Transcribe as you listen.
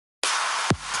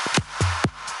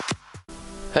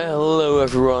Hello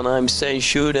everyone, I'm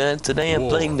SanSh00t and today I'm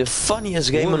playing the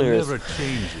funniest game on earth.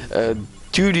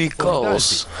 Duty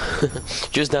Calls.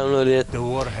 Just downloaded it.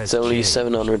 It's only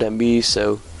 700 MB,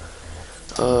 so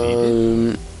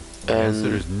and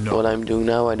what I'm doing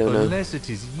now, I don't know. Unless it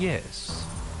is yes.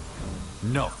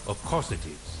 No, of course it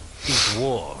is. It's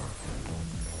war.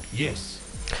 Yes.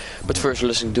 But first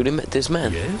listen to this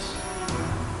man. Yes?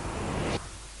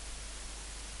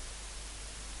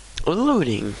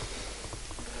 Loading.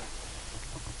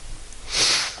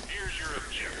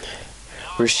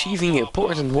 Receiving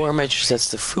important war messages,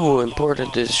 that's the full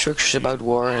important instructions about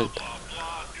war and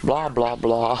blah blah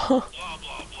blah.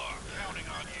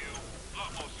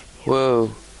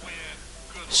 Whoa.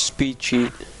 Speed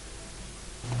cheat.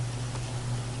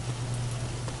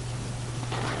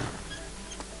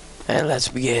 And let's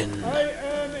begin.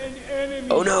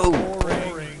 Oh no!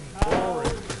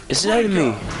 It's an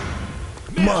enemy!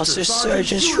 Master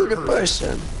Sergeant, shoot a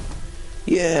person!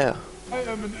 Yeah!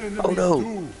 Oh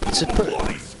no! It's a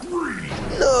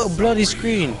No! Bloody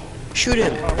screen! Shoot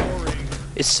him!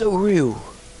 It's so real!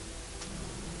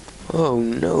 Oh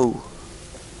no!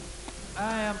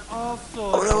 I am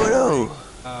also Oh no!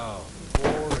 Oh,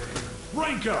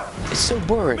 boring. It's so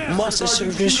boring! Master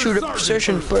Sergeant, shoot a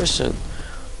certain person!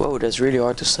 Whoa, that's really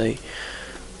hard to say.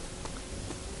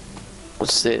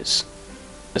 What's this?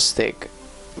 A stick.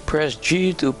 Press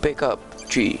G to pick up.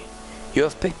 G. You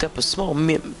have picked up a small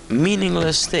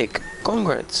meaningless stick.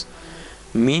 Congrats.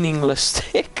 Meaningless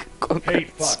stick? Congrats. Hey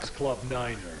Fox Club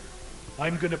Niner.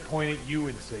 I'm gonna point at you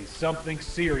and say something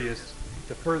serious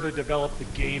to further develop the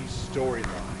game's storyline.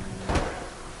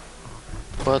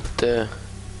 What the?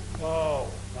 Oh,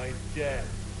 I'm dead.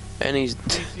 And he's...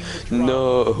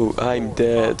 No, I'm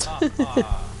dead.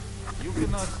 You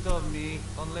cannot stop me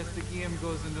unless the game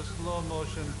goes into slow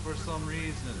motion for some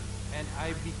reason, and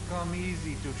I become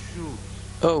easy to shoot.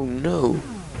 Oh no.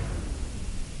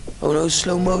 Oh no,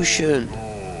 slow motion.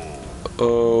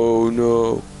 Oh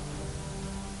no.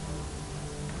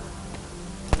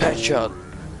 Headshot.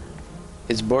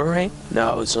 It's boring?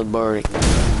 No, it's not boring.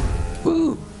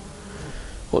 Woo.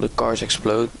 All the cars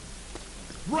explode.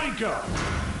 Rank up!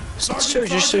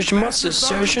 Search master,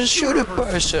 search and shoot a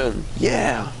person.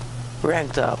 Yeah.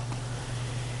 Ranked up.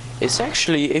 It's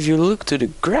actually, if you look to the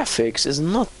graphics, it's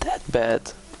not that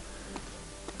bad.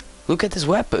 Look at this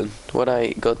weapon. What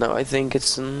I got now, I think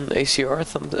it's an ACR,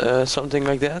 something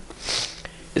like that.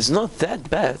 It's not that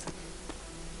bad.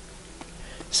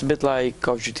 It's a bit like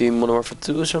Call of Duty Modern Warfare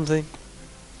 2 or something.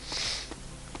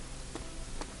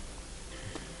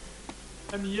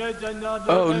 And yet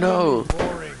another Oh no.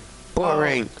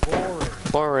 Boring.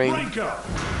 Boring. Rank up!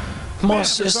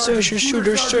 Master Searcher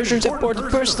Shooter Surgeons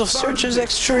important personal searches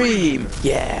extreme.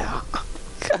 Yeah.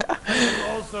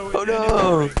 Oh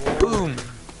no. Boom.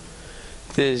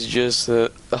 This is just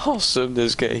awesome,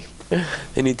 this game.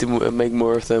 They need to make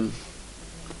more of them.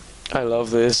 I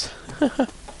love this.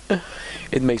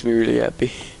 It makes me really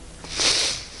happy.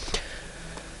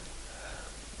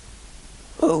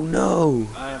 Oh no.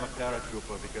 I am a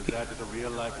paratrooper because that is a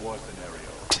real life war scenario.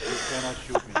 You cannot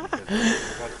shoot me because there's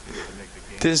a cutscene to make the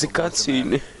game There's a feel more cutscene.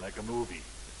 dramatic, like a movie.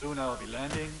 Soon I'll be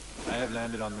landing. I have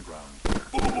landed on the ground.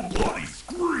 Bloody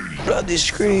screen! Bloody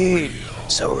screen.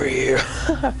 So real.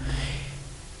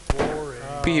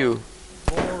 Pew.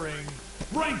 Boring.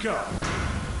 Rank up!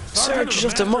 Searches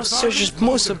of the Master Searcher's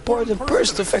most important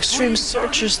burst of extreme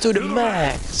searches to the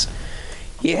max.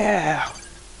 Yeah.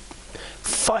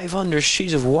 500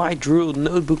 sheets of white ruled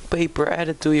notebook paper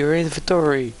added to your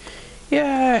inventory.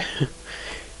 Yeah.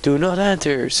 Do not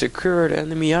enter. Secured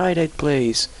enemy hideout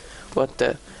place. What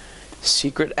the?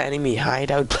 Secret enemy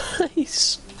hideout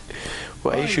place?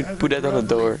 Why you should put that on the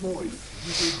door?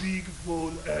 With a big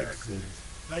full accent.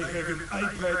 I have an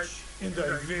eye patch and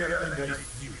I wear a nice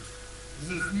suit.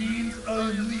 This means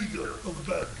I'm leader of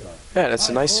bad guys. Yeah, that's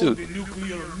a nice suit. The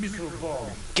nuclear missile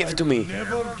bomb. Give it to me.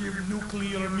 Never give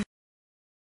nuclear missile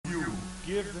to you.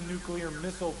 Give the nuclear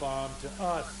missile bomb to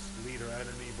us, leader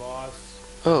enemy boss.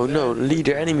 Oh no,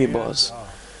 leader enemy boss.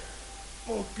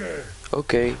 Okay.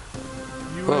 Okay.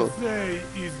 Whoa. USA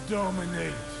is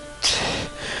dominate.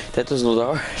 That was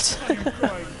not hard. I'm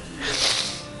going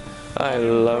I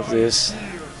love this.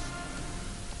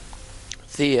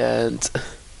 The end.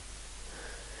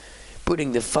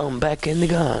 Putting the fun back in the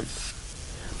gun.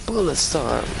 Bullet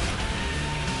storm.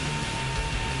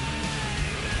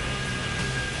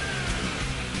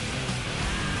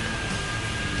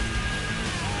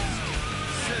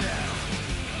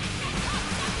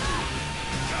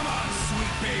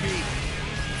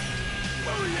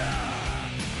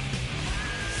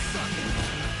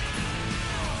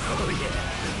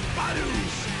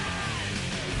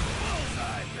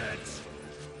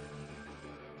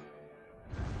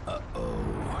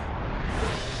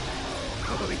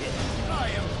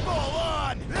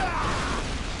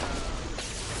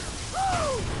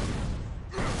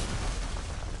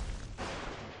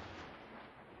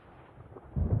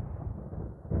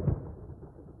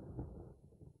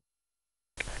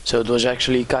 So it was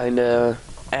actually kinda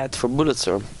ad for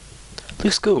Bulletstorm.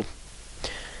 Looks cool.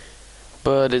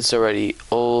 But it's already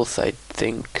old, I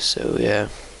think, so yeah.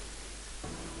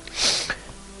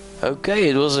 Okay,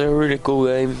 it was a really cool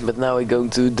game, but now we're going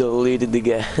to delete it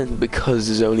again because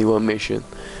there's only one mission.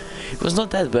 It was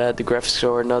not that bad, the graphics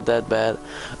were not that bad,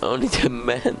 only the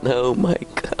men, oh my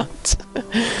god.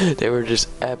 They were just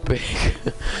epic.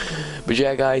 But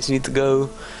yeah guys, need to go.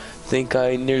 Think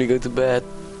I nearly go to bed.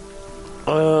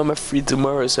 I'm free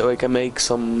tomorrow so I can make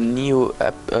some new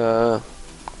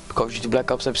Call of Duty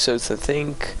Black Ops episodes, I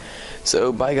think.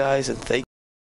 So bye guys, and thank